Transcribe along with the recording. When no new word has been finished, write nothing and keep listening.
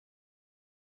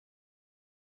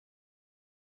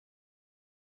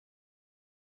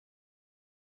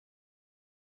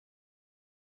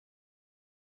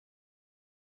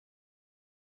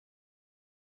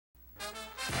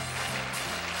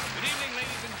Good evening,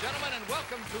 ladies and gentlemen, and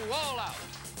welcome to All Out,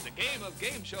 the game of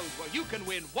game shows where you can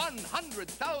win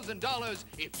 $100,000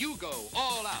 if you go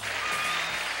all out.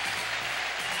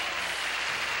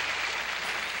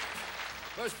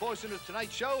 The first portion of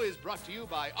tonight's show is brought to you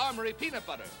by Armory Peanut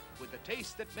Butter, with the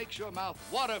taste that makes your mouth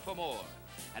water for more.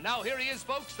 And now here he is,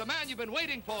 folks, the man you've been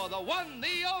waiting for, the one,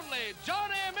 the only,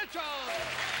 Johnny Mitchell.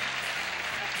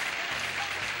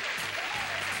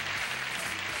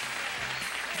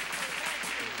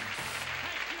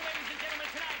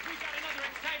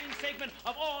 Segment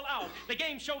of All Out, the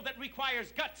game show that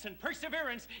requires guts and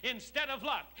perseverance instead of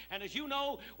luck. And as you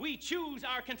know, we choose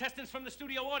our contestants from the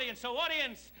studio audience. So,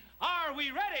 audience, are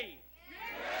we ready? Yeah.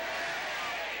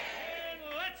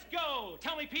 Let's go.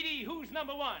 Tell me, Petey, who's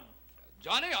number one?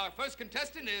 Johnny, our first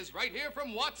contestant is right here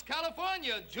from Watts,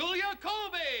 California, Julia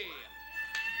Colby.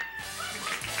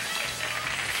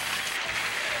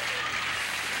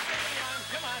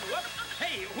 Come on, whoop.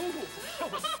 Hey, ooh.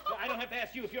 I don't have to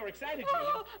ask you if you're excited,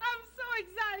 Julia. Oh, I'm so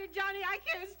excited, Johnny. I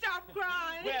can't stop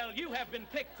crying. Well, you have been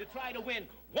picked to try to win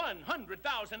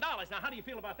 $100,000. Now, how do you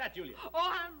feel about that, Julia?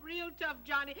 Oh, I'm real tough,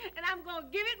 Johnny, and I'm going to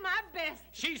give it my best.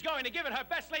 She's going to give it her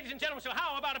best, ladies and gentlemen, so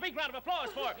how about a big round of applause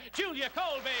for Julia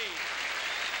Colby?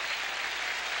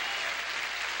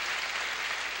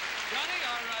 Johnny,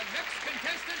 our next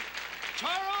contestant,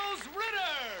 Charles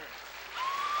Ritter.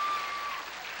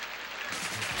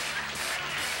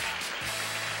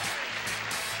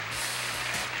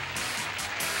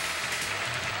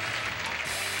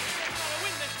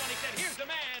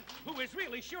 Who is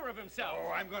really sure of himself.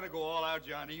 Oh, I'm going to go all out,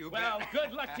 Johnny. You well, bet.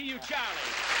 Good luck to you, Charlie.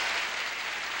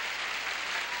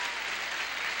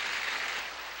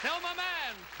 Tell my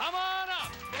man, come on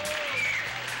up.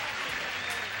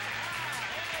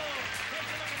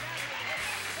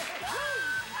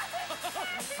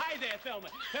 Hi there, Thelma.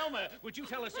 Thelma, would you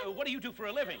tell us, what do you do for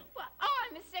a living? Well,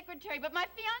 I'm a secretary, but my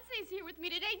fiancé's here with me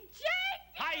today,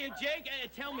 Jake! Hiya, Jake.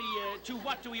 Tell me, to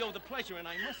what do we owe the pleasure, and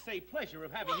I must say pleasure,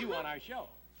 of having you on our show?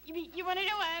 You want to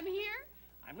know why I'm here?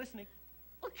 I'm listening.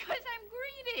 Well, because I'm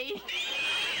greedy.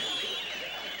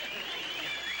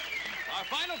 Our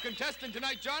final contestant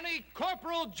tonight, Johnny,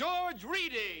 Corporal George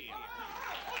Reedy.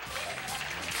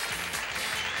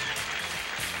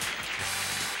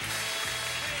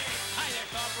 Hi there,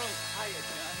 Corporal. Hiya,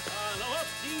 John. No,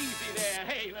 oops, easy there.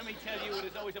 Hey, let me tell you, it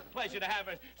is always a pleasure to have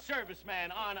a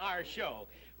serviceman on our show.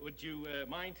 Would you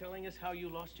mind telling us how you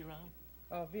lost your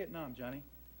arm? Vietnam, Johnny.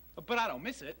 But I don't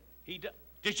miss it.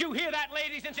 Did you hear that,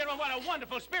 ladies and gentlemen? What a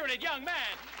wonderful, spirited young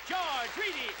man, George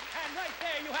Reedy. And right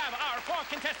there you have our 4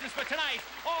 contestants for tonight,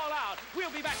 All Out.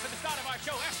 We'll be back for the start of our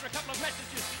show after a couple of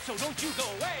messages, so don't you go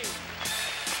away.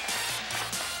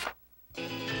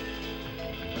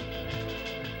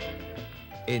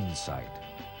 Insight.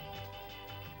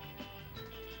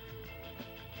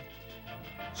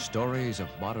 Stories of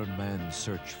modern man's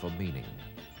search for meaning,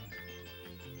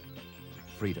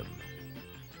 freedom,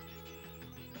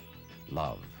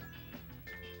 love,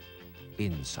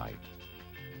 insight.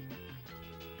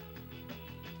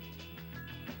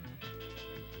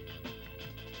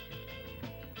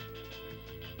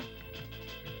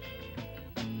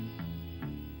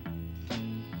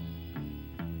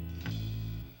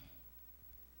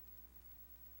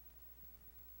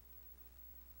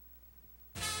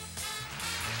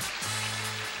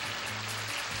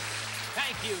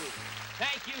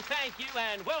 Thank you,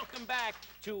 and welcome back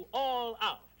to All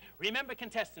Out. Remember,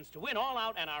 contestants, to win All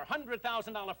Out and our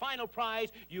 $100,000 final prize,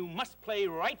 you must play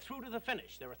right through to the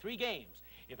finish. There are 3 games.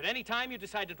 If at any time you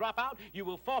decide to drop out, you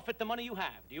will forfeit the money you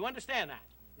have. Do you understand that?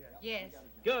 Yes.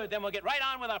 Good, then we'll get right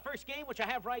on with our first game, which I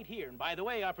have right here. And by the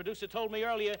way, our producer told me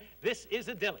earlier, this is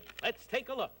a dilly. Let's take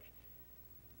a look.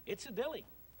 It's a dilly.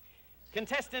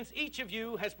 Contestants, each of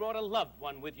you has brought a loved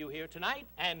one with you here tonight,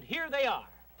 and here they are.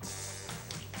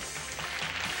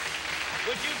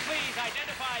 Would you please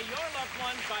identify your loved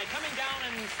ones by coming down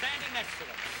and standing next to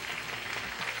them?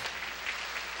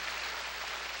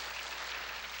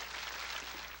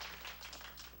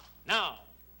 Now,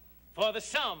 for the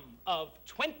sum of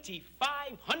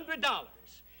 $2,500,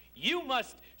 you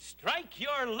must strike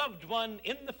your loved one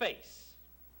in the face.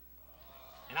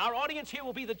 And our audience here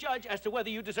will be the judge as to whether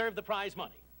you deserve the prize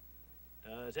money.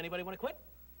 Does anybody want to quit?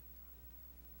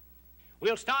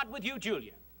 We'll start with you,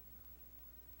 Julia.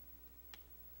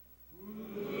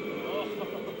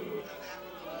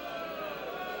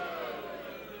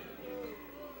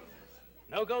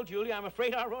 No go, Julia. I'm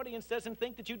afraid our audience doesn't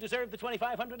think that you deserve the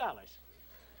 $2,500.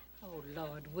 Oh,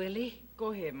 Lord, Willie.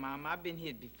 Go ahead, Mom. I've been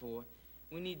hit before.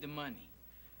 We need the money.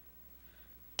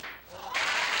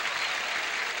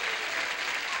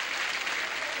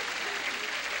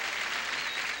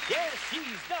 Yes, she's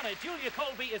done it. Julia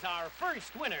Colby is our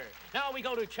first winner. Now we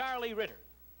go to Charlie Ritter.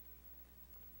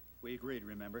 We agreed,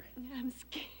 remember? I'm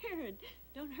scared.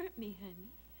 Don't hurt me, honey.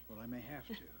 Well, I may have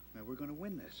to. Now, we're going to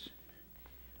win this.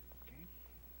 Okay?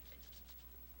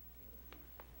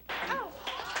 Oh!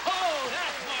 Oh,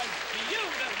 that was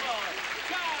beautiful!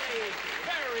 Charlie,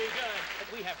 very good.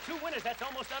 But we have 2 winners. That's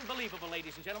almost unbelievable,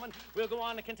 ladies and gentlemen. We'll go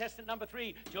on to contestant number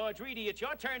 3. George Reedy, it's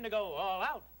your turn to go all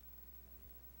out.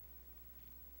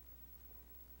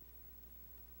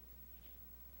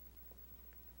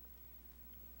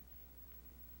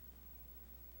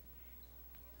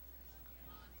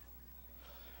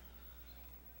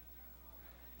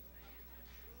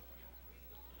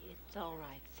 It's all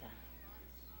right, son.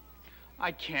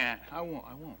 I can't. I won't.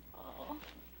 Oh.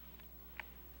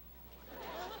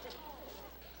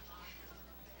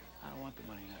 I don't want the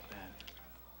money that bad.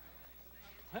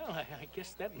 Well, I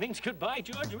guess that means goodbye,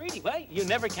 George Reedy. Well, you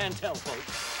never can tell, folks.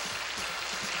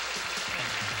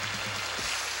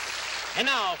 And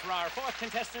now for our 4th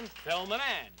contestant, Thelma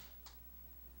Mann.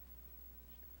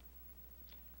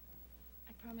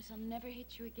 I promise I'll never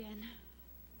hit you again.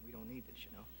 We don't need this,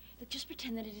 you know. Look, just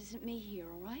pretend that it isn't me here,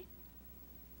 all right?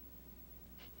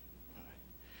 All right.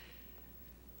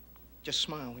 Just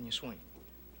smile when you swing.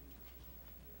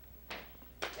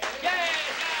 Yes,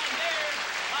 and there's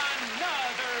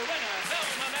another winner,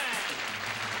 Thelma Mann.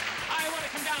 I want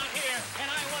to come down here, and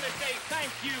I want to say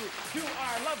thank you to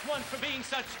our loved ones for being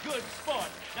such good sports.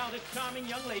 Now, this charming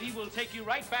young lady will take you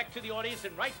right back to the audience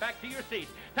and right back to your seats.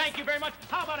 Thank you very much.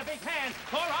 How about a big hand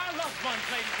for our loved ones,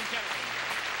 ladies and gentlemen?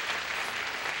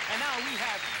 And now we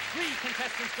have 3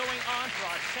 contestants going on for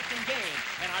our 2nd game.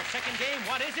 And our 2nd game,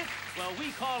 what is it? Well,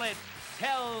 we call it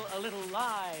Tell a Little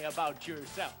Lie About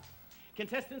Yourself.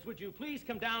 Contestants, would you please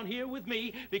come down here with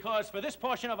me, because for this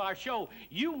portion of our show,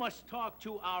 you must talk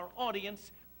to our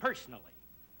audience personally.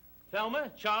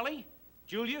 Thelma, Charlie,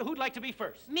 Julia, who'd like to be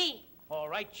first? Me. All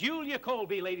right, Julia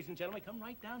Colby, ladies and gentlemen, come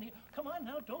right down here. Come on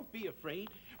now, don't be afraid.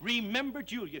 Remember,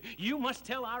 Julia, you must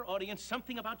tell our audience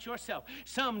something about yourself,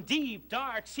 some deep,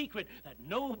 dark secret that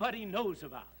nobody knows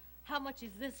about. How much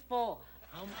is this for?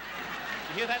 You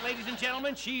hear that, ladies and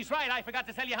gentlemen? She's right. I forgot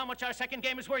to tell you how much our 2nd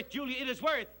game is worth. Julia, it is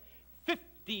worth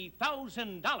 $50,000.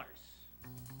 $50,000?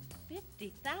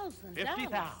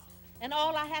 $50,000. And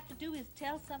all I have to do is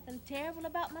tell something terrible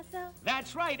about myself?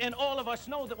 That's right, and all of us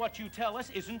know that what you tell us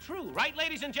isn't true. Right,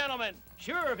 ladies and gentlemen?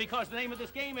 Sure, because the name of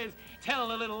this game is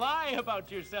Tell a Little Lie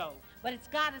About Yourself. But it's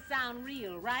got to sound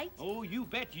real, right? Oh, you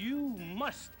bet you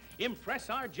must impress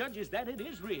our judges that it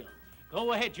is real.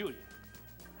 Go ahead, Julia.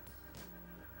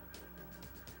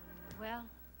 Well,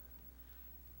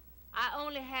 I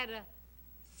only had a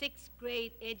 6th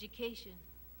grade education.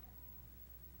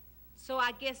 So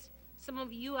I guess some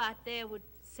of you out there would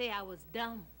say I was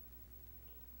dumb.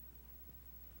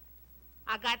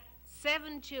 I got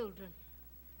 7 children,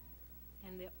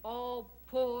 and they're all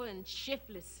poor and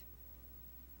shiftless.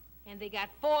 And they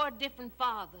got 4 different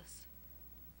fathers.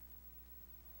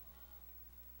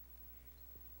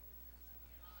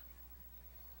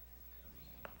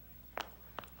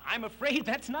 I'm afraid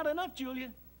that's not enough,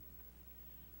 Julia.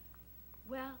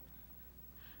 Well,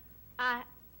 I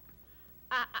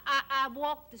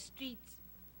walk the streets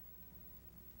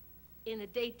in the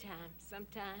daytime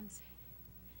sometimes,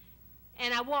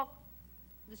 and I walk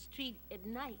the street at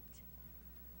night.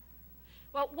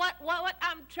 Well, what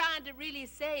I'm trying to really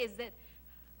say is that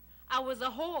I was a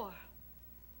whore.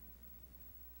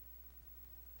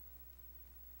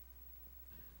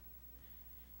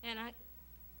 And I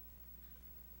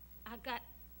got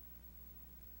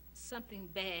something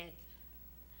bad,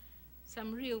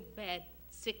 some real bad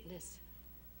sickness.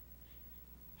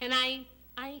 And I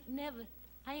ain't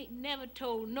never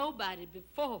told nobody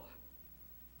before.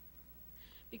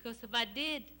 Because if I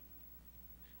did,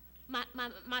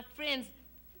 my friends,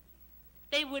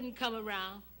 they wouldn't come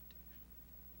around.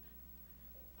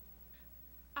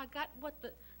 I got what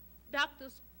the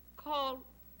doctors call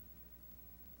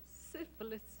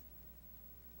syphilis.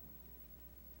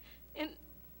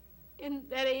 And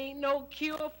that ain't no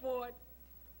cure for it.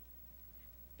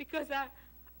 Because I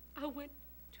went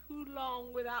too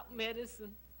long without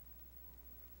medicine.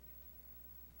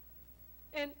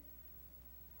 And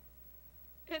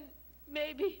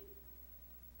maybe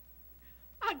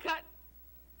I got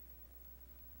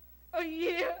a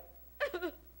year.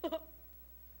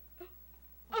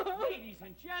 Ladies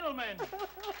and gentlemen.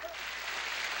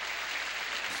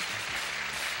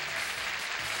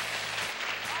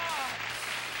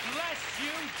 Bless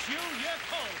you, Julia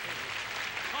Colby.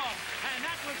 Oh, and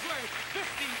that was worth $50,000,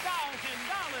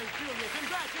 Julia.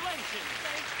 Congratulations.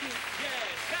 Thank you.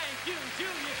 Yes, thank you,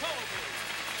 Julia Colby.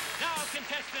 Now,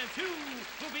 contestants, who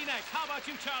will be next? How about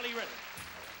you, Charlie Ritter?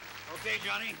 Okay,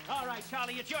 Johnny. All right,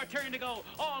 Charlie, it's your turn to go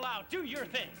all out. Do your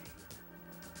thing.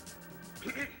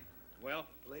 Well,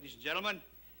 ladies and gentlemen,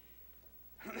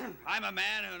 I'm a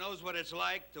man who knows what it's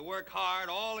like to work hard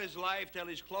all his life till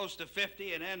he's close to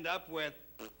 50 and end up with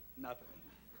nothing.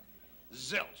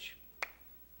 Zilch.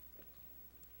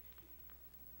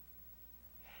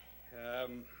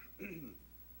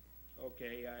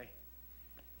 Okay,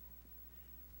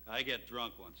 I get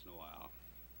drunk once in a while.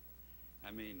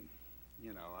 I mean,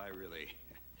 you know, I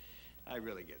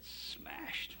really get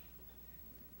smashed.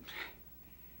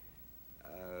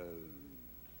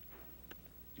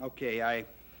 Okay, I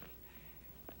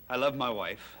love my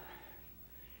wife.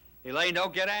 Elaine,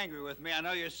 don't get angry with me. I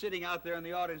know you're sitting out there in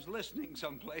the audience listening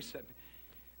someplace.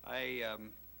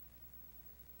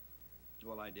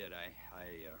 Well, I did. I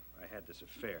had this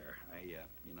affair. You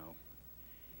know,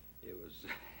 it was,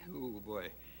 oh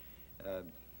boy.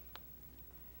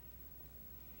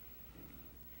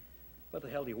 What the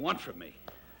hell do you want from me?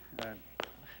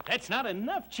 That's not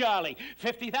enough, Charlie.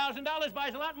 $50,000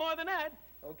 buys a lot more than that.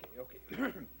 Okay.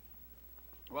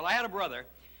 Well, I had a brother.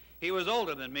 He was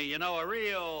older than me, you know, a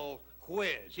real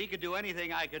whiz. He could do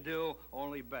anything I could do,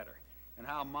 only better. And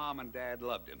how Mom and Dad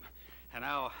loved him. And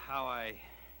how I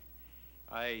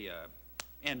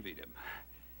envied him.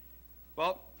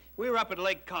 Well, we were up at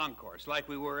Lake Concourse like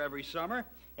we were every summer,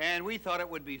 and we thought it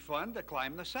would be fun to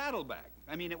climb the saddleback.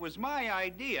 I mean, it was my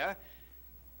idea,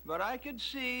 but I could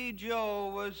see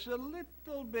Joe was a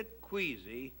little bit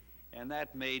queasy, and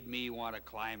that made me want to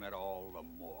climb it all the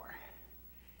more.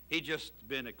 He'd just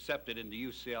been accepted into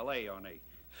UCLA on a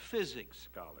physics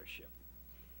scholarship.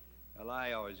 Well,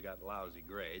 I always got lousy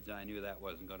grades. I knew that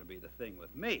wasn't going to be the thing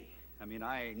with me. I mean,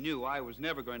 I knew I was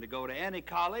never going to go to any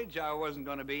college. I wasn't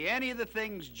going to be any of the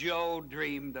things Joe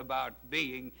dreamed about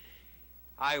being.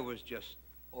 I was just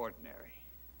ordinary.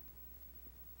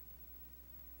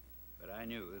 But I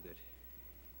knew that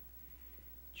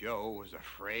Joe was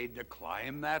afraid to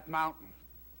climb that mountain.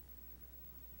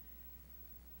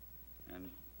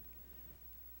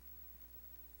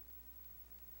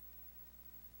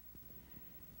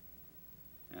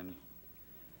 And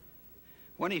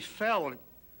when he fell,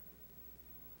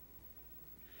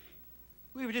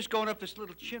 we were just going up this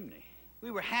little chimney.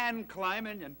 We were hand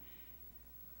climbing, and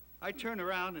I turned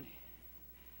around, and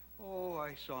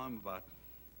I saw him about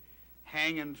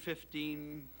hanging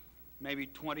 15, maybe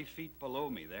 20 feet below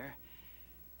me there.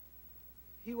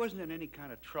 He wasn't in any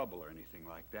kind of trouble or anything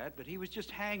like that, but he was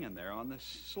just hanging there on this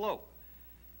slope.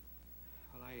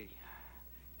 Well, I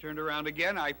turned around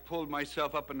again. I pulled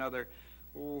myself up another,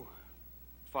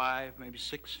 5, maybe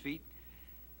 6 feet.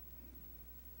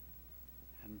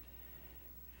 And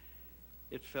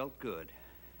it felt good.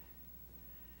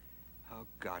 Oh,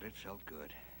 God, it felt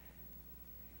good.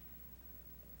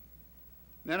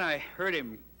 Then I heard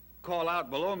him call out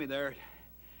below me there,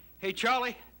 "Hey,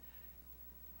 Charlie,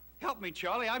 help me,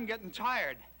 Charlie, I'm getting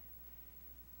tired."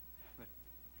 But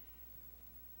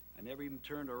I never even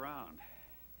turned around.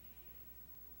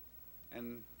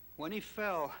 And when he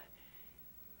fell,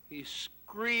 he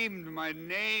screamed my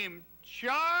name,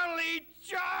 "Charlie,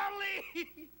 Charlie!"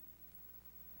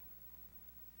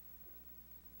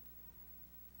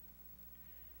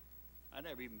 I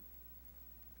never even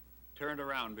turned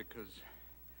around because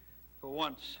for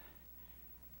once,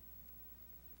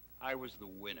 I was the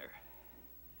winner.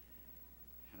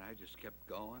 And I just kept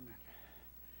going,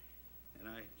 and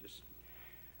I just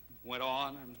went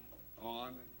on and on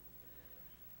and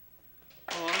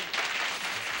on. Wasn't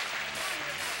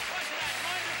that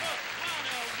wonderful? What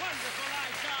a wonderful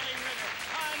night, Charlie Ritter.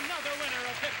 Another winner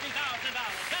of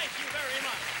 $50,000. Thank you very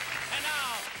much. And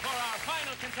now, for our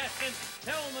final contestant,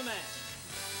 Thelma Mann.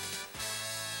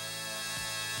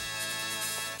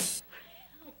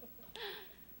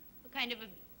 What kind of a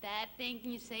bad thing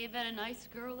can you say about a nice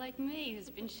girl like me who's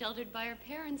been sheltered by her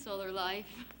parents all her life?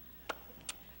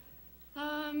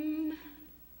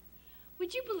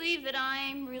 Would you believe that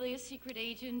I'm really a secret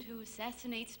agent who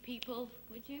assassinates people?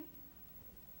 Would you?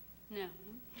 No.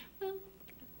 Well,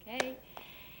 okay.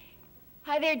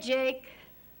 Hi there, Jake.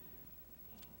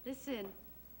 Listen.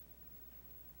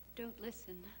 Don't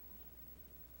listen.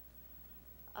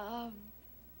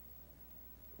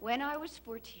 When I was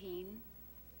 14,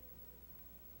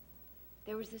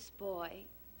 there was this boy,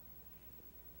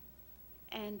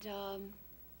 and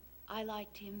I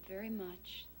liked him very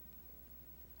much.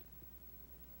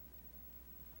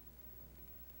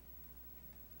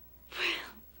 Well,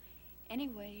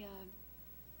 anyway,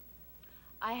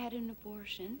 I had an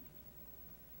abortion.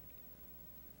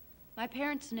 My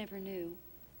parents never knew.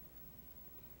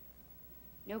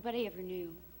 Nobody ever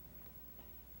knew.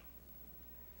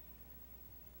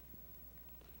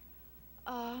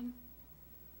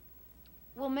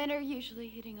 Well, men are usually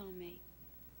hitting on me,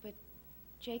 but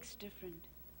Jake's different.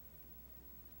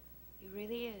 He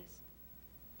really is.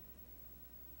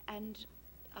 And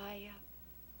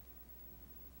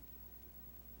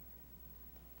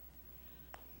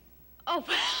Oh,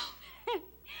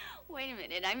 wait a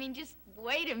minute. I mean, just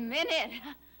wait a minute.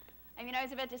 I mean, I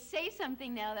was about to say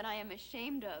something now that I am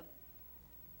ashamed of.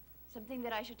 Something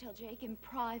that I should tell Jake in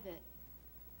private.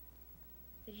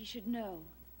 That he should know.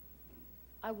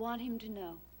 I want him to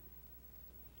know.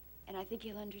 And I think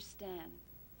he'll understand.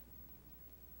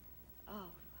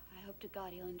 Oh, I hope to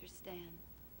God he'll understand.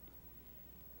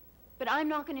 But I'm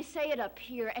not going to say it up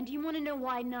here. And do you want to know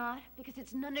why not? Because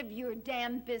it's none of your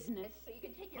damn business. So you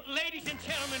can take your... Ladies and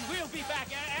gentlemen, we'll be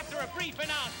back after a brief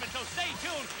announcement, so stay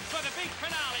tuned for the big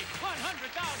finale.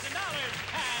 $100,000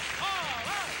 and all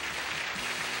out.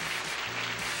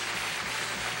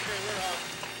 Okay, we're off.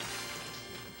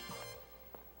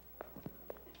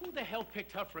 Who the hell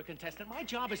picked her for a contestant? My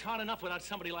job is hard enough without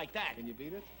somebody like that. Can you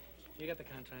beat it? You got the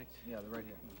contract? Yeah, they're right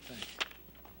here. Thanks.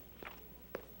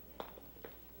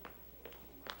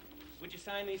 Would you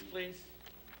sign these, please?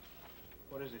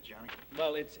 What is it, Johnny?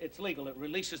 Well, it's legal. It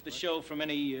releases the show from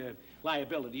any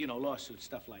liability, you know, lawsuits,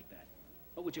 stuff like that.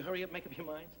 Oh, would you hurry up, make up your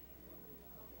minds?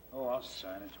 Oh, I'll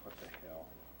sign it. What the hell?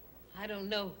 I don't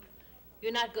know.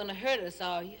 You're not going to hurt us,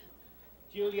 are you?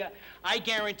 Julia, I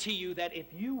guarantee you that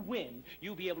if you win,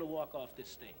 you'll be able to walk off this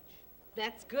stage.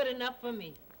 That's good enough for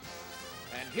me.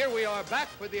 And here we are back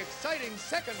for the exciting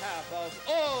second half of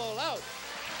All Out.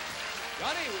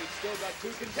 Johnny, we've still got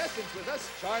two contestants with us,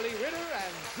 Charlie Ritter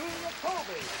and Julia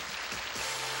Colby.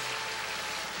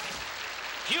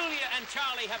 Julia and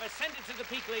Charlie have ascended to the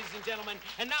peak, ladies and gentlemen,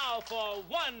 and now for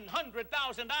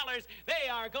 $100,000, they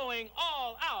are going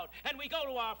all out. And we go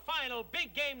to our final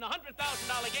big game, the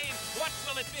 $100,000 game. What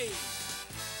will it be?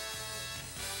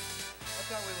 I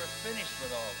thought we were finished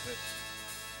with all this.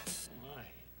 Oh, my.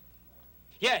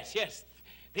 Yes, yes.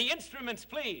 The instruments,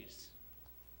 please.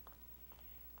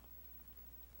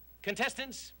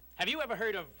 Contestants, have you ever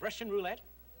heard of Russian roulette?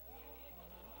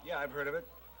 Yeah, I've heard of it.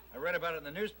 I read about it in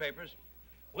the newspapers.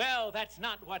 Well, that's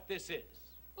not what this is.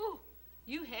 Oh,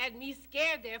 you had me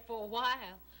scared there for a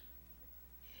while.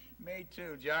 Me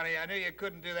too, Johnny. I knew you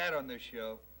couldn't do that on this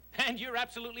show. And you're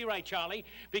absolutely right, Charlie,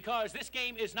 because this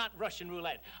game is not Russian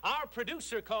roulette. Our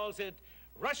producer calls it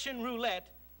Russian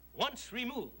roulette once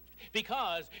removed,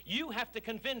 because you have to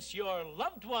convince your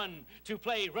loved one to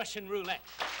play Russian roulette.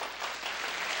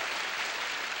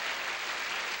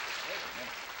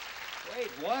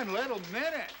 Wait one little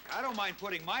minute. I don't mind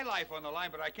putting my life on the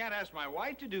line, but I can't ask my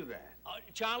wife to do that.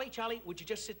 Charlie, would you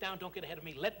just sit down? Don't get ahead of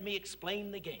me. Let me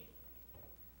explain the game.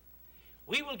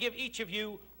 We will give each of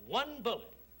you one bullet.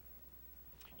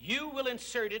 You will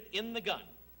insert it in the gun.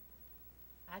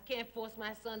 I can't force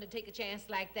my son to take a chance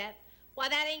like that. Why,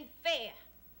 that ain't fair.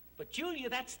 But, Julia,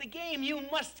 that's the game. You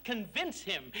must convince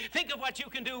him. Think of what you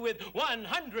can do with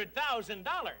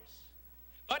 $100,000.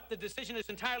 But the decision is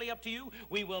entirely up to you.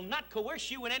 We will not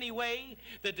coerce you in any way.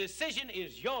 The decision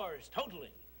is yours,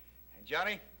 totally. And,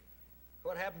 Johnny,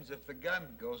 what happens if the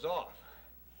gun goes off?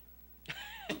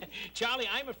 Charlie,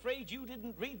 I'm afraid you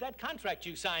didn't read that contract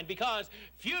you signed, because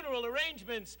funeral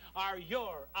arrangements are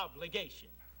your obligation.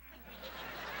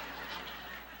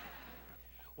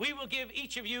 We will give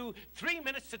each of you 3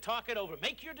 minutes to talk it over.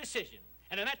 Make your decision.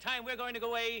 And in that time, we're going to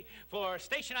go away for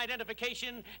station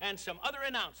identification and some other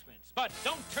announcements. But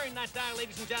don't turn that dial,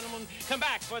 ladies and gentlemen. Come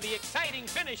back for the exciting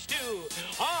finish to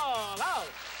All Out.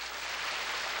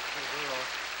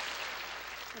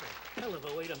 What a hell of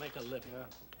a way to make a living.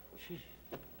 Yeah.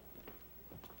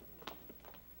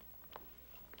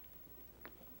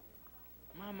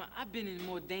 Mama, I've been in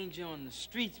more danger on the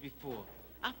streets before.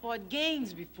 I fought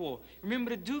gangs before. Remember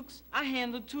the Dukes? I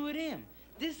handled 2 of them.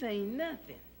 This ain't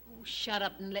nothing. Oh, shut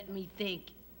up and let me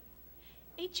think.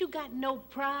 Ain't you got no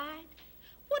pride?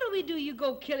 What do we do you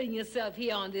go killing yourself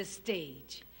here on this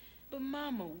stage? But,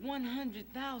 Mama,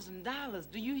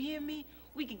 $100,000, do you hear me?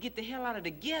 We could get the hell out of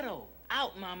the ghetto.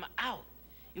 Out, Mama, out.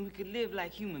 And we could live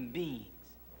like human beings.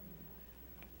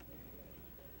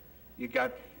 You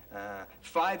got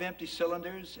 5 empty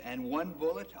cylinders and 1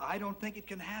 bullet. I don't think it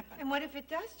can happen. And what if it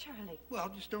does, Charlie? Well,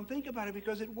 just don't think about it,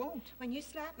 because it won't. When you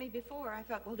slapped me before, I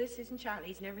thought, well, this isn't Charlie.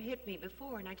 He's never hit me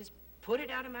before, and I just put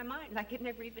it out of my mind like it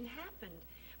never even happened.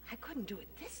 I couldn't do it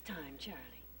this time,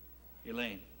 Charlie.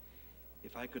 Elaine,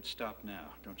 if I could stop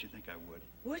now, don't you think I would?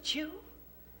 Would you?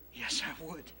 Yes, I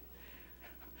would.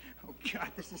 Oh,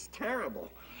 God, this is terrible.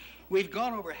 We've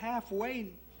gone over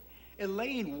halfway.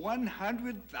 Elaine,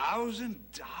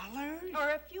 $100,000? Or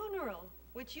a funeral.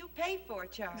 which you pay for,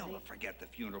 Charlie. No, forget the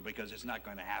funeral because it's not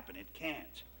going to happen. It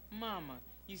can't. Mama,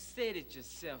 you said it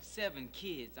yourself, 7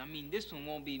 kids. I mean, this one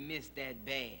won't be missed that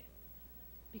bad.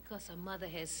 Because a mother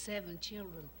has 7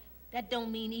 children, that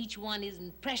don't mean each one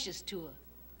isn't precious to her.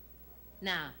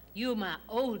 Now, you're my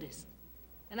oldest,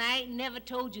 and I ain't never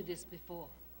told you this before,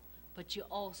 but you're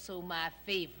also my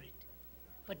favorite.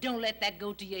 But don't let that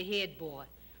go to your head, boy.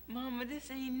 Mama, this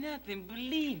ain't nothing,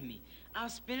 believe me. I'll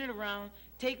spin it around,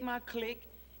 take my clique,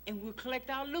 and we'll collect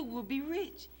our loot. We'll be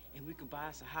rich. And we could buy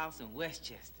us a house in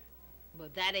Westchester. Well,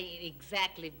 that ain't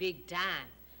exactly big time,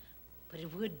 but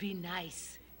it would be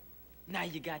nice. Now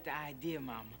you got the idea,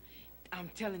 Mama. I'm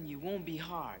telling you, it won't be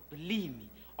hard. Believe me.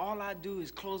 All I do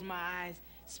is close my eyes,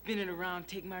 spin it around,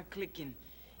 take my clique, and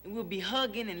we'll be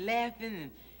hugging and laughing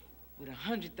and with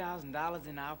 $100,000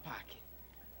 in our pocket.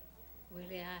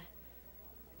 Willie,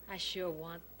 I sure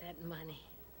want that money.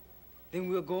 Then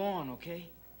we'll go on, okay?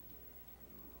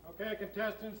 Okay,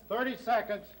 contestants, 30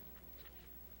 seconds.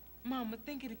 Mama,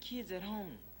 think of the kids at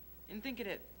home. And think of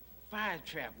that fire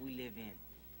trap we live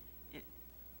in.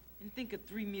 And think of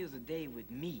 3 meals a day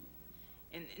with meat.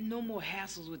 And no more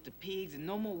hassles with the pigs and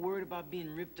no more worried about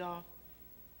being ripped off.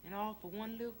 And all for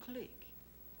one little clique.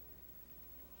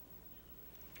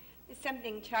 There's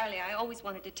something, Charlie, I always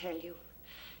wanted to tell you.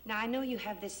 Now, I know you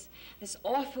have this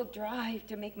awful drive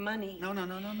to make money. No,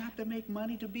 not to make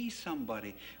money, to be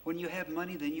somebody. When you have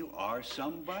money, then you are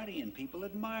somebody, and people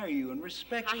admire you and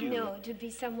respect you. I know, to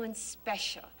be someone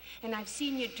special. And I've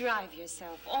seen you drive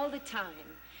yourself all the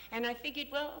time. And I figured,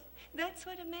 well, that's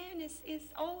what a man is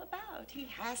all about. He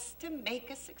has to make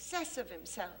a success of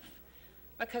himself.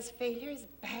 Because failure is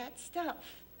bad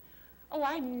stuff. Oh,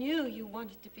 I knew you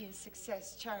wanted to be a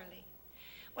success, Charlie.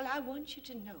 Well, I want you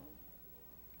to know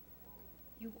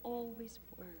you always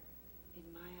were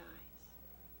in my eyes.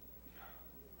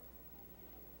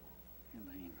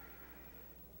 Elaine,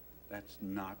 that's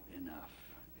not enough.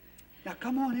 Now,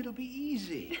 come on, it'll be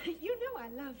easy. You know I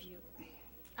love you.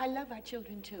 I love our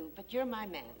children, too, but you're my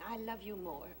man. I love you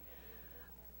more.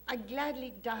 I'd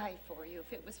gladly die for you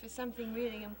if it was for something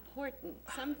really important,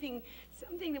 something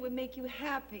that would make you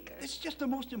happier. It's just the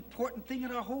most important thing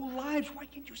in our whole lives. Why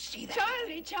can't you see that?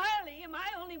 Charlie, am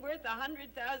I only worth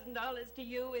 $100,000 to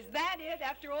you? Is that it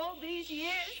after all these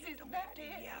years? Is that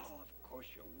it? Yeah, of course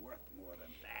you're worth more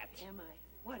than that. Am I?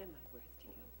 What am I worth to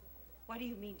you? What do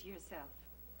you mean to yourself?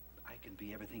 I can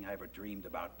be everything I ever dreamed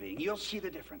about being. You'll see the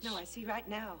difference. No, I see right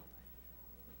now.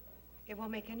 It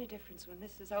won't make any difference when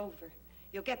this is over.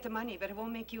 You'll get the money, but it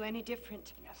won't make you any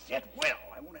different. Yes, it will.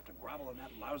 I won't have to grovel in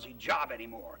that lousy job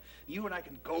anymore. You and I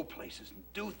can go places and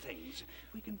do things.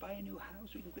 We can buy a new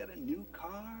house. We can get a new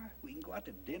car. We can go out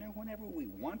to dinner whenever we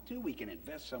want to. We can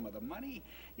invest some of the money.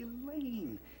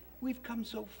 Elaine, we've come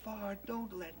so far.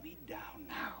 Don't let me down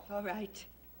now. All right.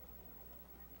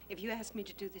 If you ask me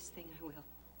to do this thing, I will.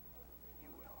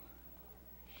 You will.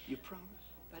 You promise?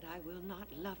 But I will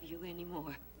not love you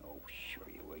anymore. Oh, sure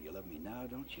you will. You love me now,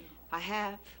 don't you? I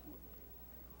have.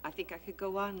 I think I could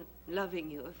go on loving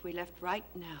you if we left right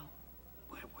now.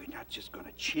 Well, we're not just going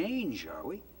to change, are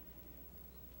we?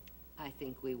 I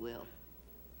think we will.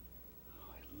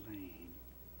 Oh, Elaine,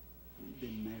 we've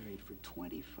been married for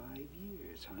 25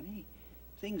 years, honey.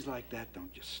 Things like that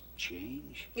don't just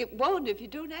change. It won't if you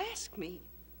don't ask me.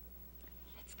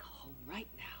 Let's go home right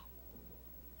now.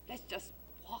 Let's just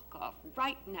walk off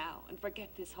right now and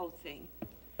forget this whole thing.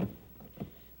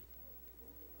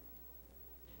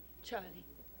 Charlie.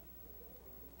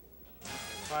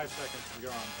 5 seconds and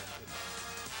you're on.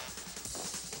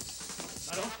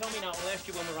 Now, don't tell me now. I'll ask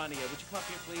you when we're on the air. Would you come up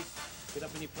here, please? Get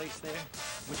up in your place there.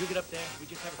 Would you get up there? We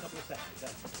just have a couple of seconds.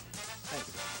 Thank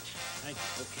you. Thank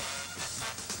you. Okay.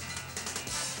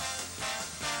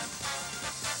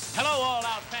 Hello,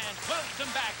 all-out fans.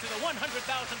 Welcome back to the $100,000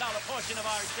 portion of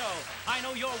our show. I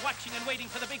know you're watching and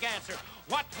waiting for the big answer.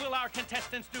 What will our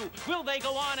contestants do? Will they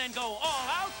go on and go all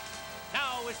out?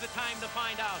 Now is the time to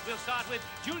find out. We'll start with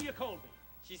Julia Colby.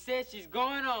 She said she's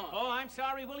going on. Oh, I'm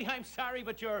sorry, Willie. I'm sorry,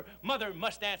 but your mother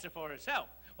must answer for herself.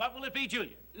 What will it be,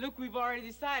 Julia? Look, we've already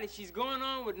decided she's going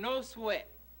on with no sweat.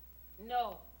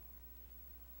 No.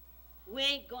 We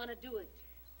ain't gonna do it.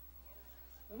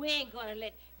 We ain't gonna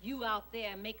let you out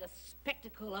there make a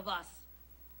spectacle of us.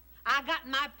 I got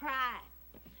my pride,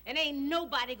 and ain't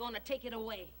nobody gonna take it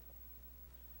away.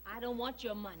 I don't want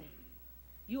your money.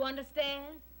 You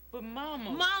understand? But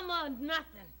Mama... Mama,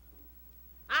 nothing.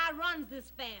 I runs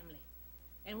this family,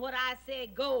 and what I say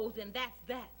goes, and that's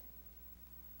that.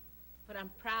 But I'm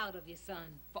proud of you,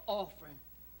 son, for offering.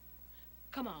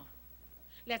 Come on,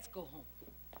 let's go home.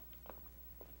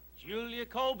 Julia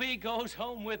Colby goes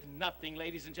home with nothing,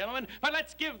 ladies and gentlemen. But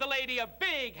let's give the lady a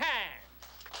big hand.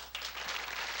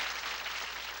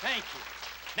 Thank you.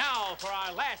 Now for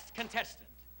our last contestant.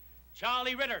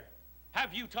 Charlie Ritter,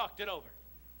 have you talked it over?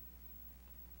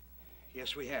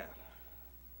 Yes, we have.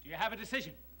 Do you have a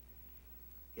decision?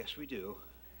 Yes, we do.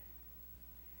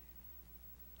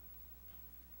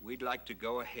 We'd like to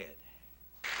go ahead.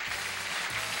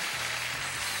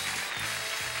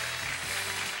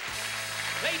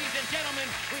 Ladies and gentlemen,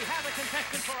 we have a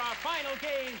contestant for our final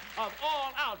game of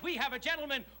All Out. We have a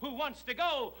gentleman who wants to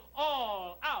go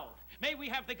all out. May we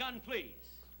have the gun, please?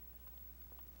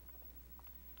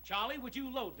 Charlie, would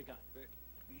you load the gun?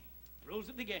 Rules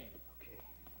of the game. Okay.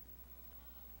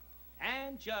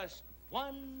 And just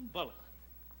one bullet.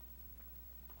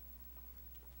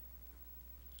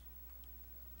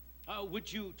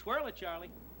 Would you twirl it, Charlie?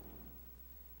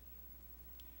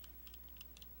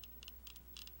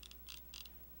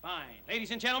 Fine.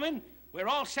 Ladies and gentlemen, we're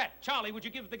all set. Charlie, would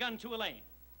you give the gun to Elaine?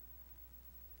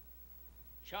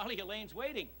 Charlie, Elaine's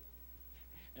waiting.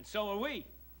 And so are we.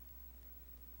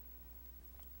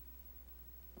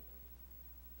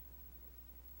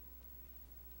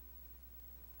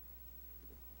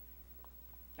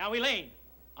 Now, Elaine,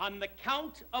 on the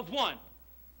count of 1,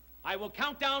 I will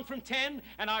count down from 10,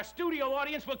 and our studio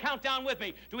audience will count down with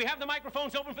me. Do we have the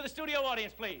microphones open for the studio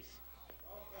audience, please?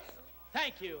 Okay.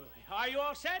 Thank you. Are you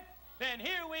all set? Then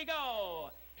here we go.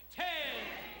 10,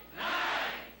 9,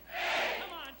 8.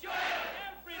 Come on, join us,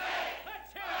 everybody.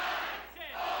 Let's hear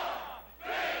it. 4,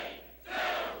 3, 2,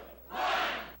 1.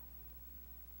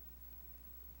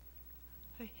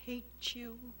 I hate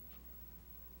you.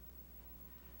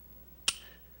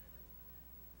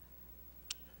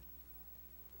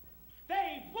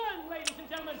 They've won, ladies and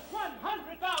gentlemen,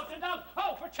 $100,000.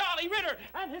 Oh, for Charlie Ritter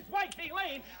and his wife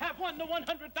Elaine have won the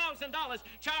 $100,000.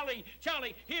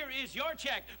 Charlie, here is your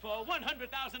check for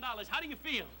 $100,000. How do you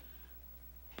feel?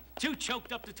 Too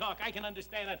choked up to talk. I can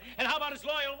understand that. And how about his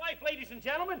loyal wife, ladies and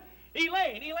gentlemen?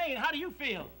 Elaine, how do you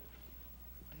feel?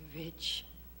 Rich.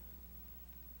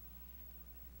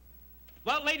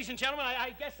 Well, ladies and gentlemen,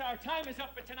 I guess our time is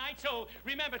up for tonight, so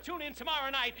remember, tune in tomorrow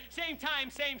night, same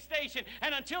time, same station,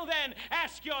 and until then,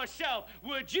 ask yourself,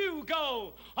 would you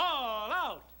go all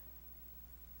out?